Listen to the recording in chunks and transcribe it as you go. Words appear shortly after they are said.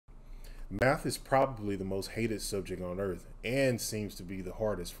Math is probably the most hated subject on earth and seems to be the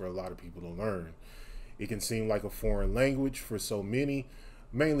hardest for a lot of people to learn. It can seem like a foreign language for so many,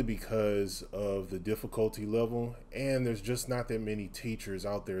 mainly because of the difficulty level, and there's just not that many teachers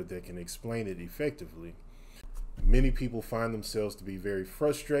out there that can explain it effectively. Many people find themselves to be very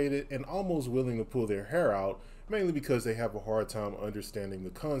frustrated and almost willing to pull their hair out, mainly because they have a hard time understanding the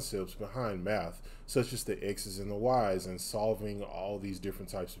concepts behind math, such as the x's and the y's and solving all these different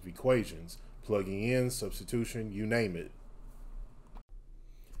types of equations, plugging in, substitution, you name it.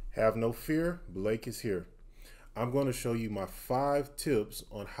 Have no fear, Blake is here. I'm going to show you my 5 tips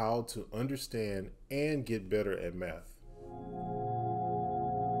on how to understand and get better at math.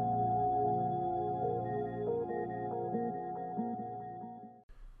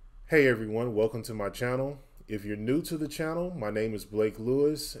 Hey everyone, welcome to my channel. If you're new to the channel, my name is Blake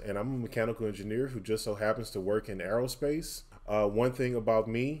Lewis and I'm a mechanical engineer who just so happens to work in aerospace. One thing about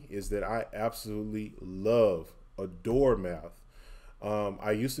me is that I absolutely adore math.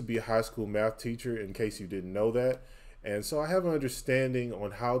 I used to be a high school math teacher, in case you didn't know that. And so I have an understanding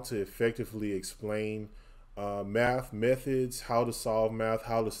on how to effectively explain math methods, how to solve math,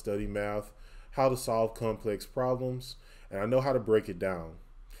 how to study math, how to solve complex problems, and I know how to break it down.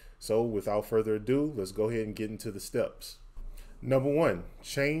 So without further ado, let's go ahead and get into the steps. Number 1,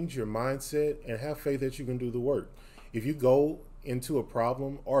 change your mindset and have faith that you can do the work. If you go into a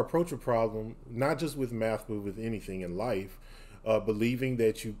problem or approach a problem, not just with math, but with anything in life, believing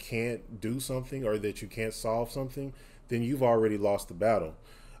that you can't do something or that you can't solve something, then you've already lost the battle.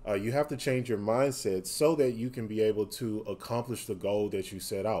 You have to change your mindset so that you can be able to accomplish the goal that you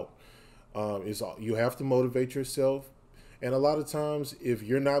set out. You have to motivate yourself. And a lot of times, if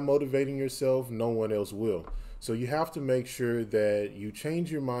you're not motivating yourself, no one else will. So you have to make sure that you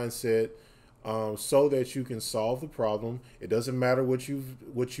change your mindset so that you can solve the problem. It doesn't matter what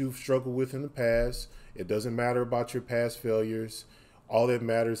you've struggled with in the past. It doesn't matter about your past failures. All that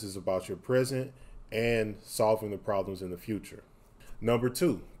matters is about your present and solving the problems in the future. Number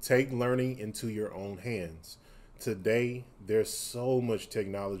 2, take learning into your own hands. Today, there's so much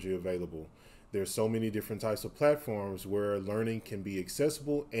technology available. There's so many different types of platforms where learning can be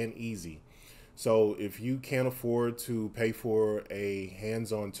accessible and easy. So if you can't afford to pay for a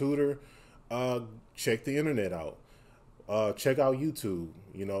hands-on tutor, check the internet out. Check out YouTube.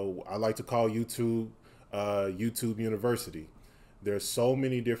 You know, I like to call YouTube YouTube University. There's so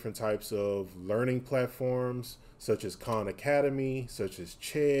many different types of learning platforms, such as Khan Academy, such as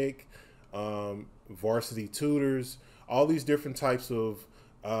Check, Varsity Tutors, all these different types of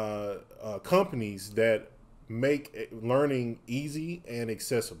companies that make learning easy and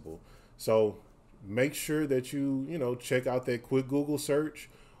accessible. So make sure that you check out that quick Google search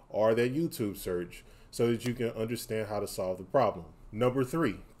or that YouTube search so that you can understand how to solve the problem. Number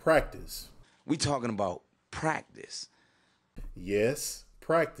 3, practice. We talking about practice. Yes,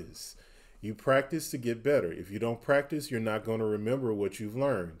 practice. You practice to get better. If you don't practice, you're not going to remember what you've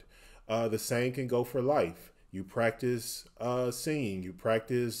learned. The same can go for life. You practice singing, you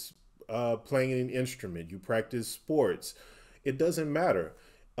practice playing an instrument, you practice sports. It doesn't matter.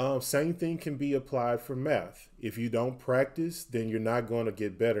 Same thing can be applied for math. If you don't practice, then you're not going to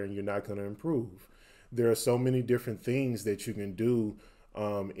get better and you're not going to improve. There are so many different things that you can do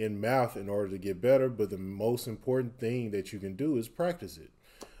in math in order to get better, but the most important thing that you can do is practice it.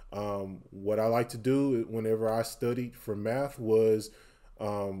 What I like to do whenever I studied for math was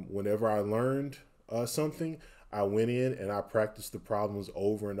whenever I learned something, I went in and I practiced the problems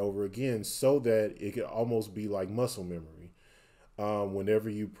over and over again so that it could almost be like muscle memory. Whenever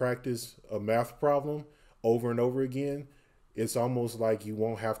you practice a math problem over and over again, it's almost like you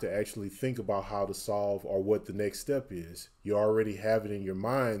won't have to actually think about how to solve or what the next step is. You already have it in your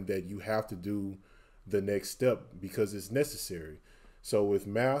mind that you have to do the next step because it's necessary. So with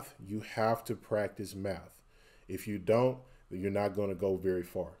math, you have to practice math. If you don't, you're not going to go very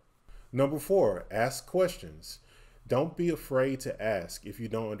far. Number 4, ask questions. Don't be afraid to ask if you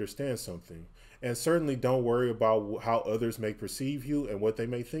don't understand something. And certainly don't worry about how others may perceive you and what they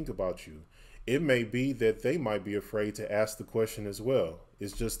may think about you. It may be that they might be afraid to ask the question as well.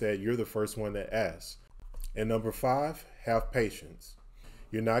 It's just that you're the first one that asks. And number 5, have patience.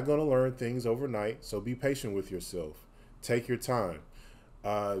 You're not going to learn things overnight, so be patient with yourself. Take your time.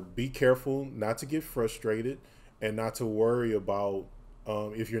 Be careful not to get frustrated and not to worry about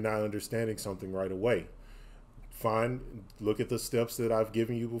if you're not understanding something right away. Look at the steps that I've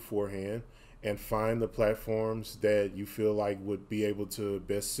given you beforehand and find the platforms that you feel like would be able to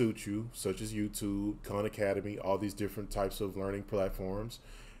best suit you, such as YouTube, Khan Academy, all these different types of learning platforms.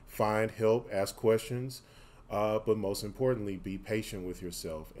 Find help, ask questions, But most importantly, be patient with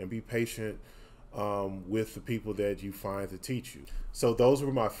yourself and be patient with the people that you find to teach you. So those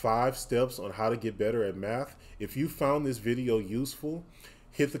were my 5 steps on how to get better at math. If you found this video useful,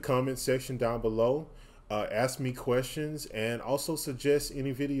 hit the comment section down below. Ask me questions and also suggest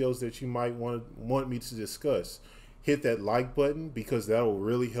any videos that you might want me to discuss. Hit that like button because that will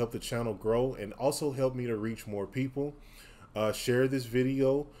really help the channel grow and also help me to reach more people. Share this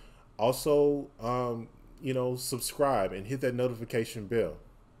video. Also, subscribe and hit that notification bell.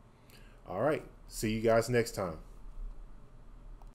 All right. See you guys next time.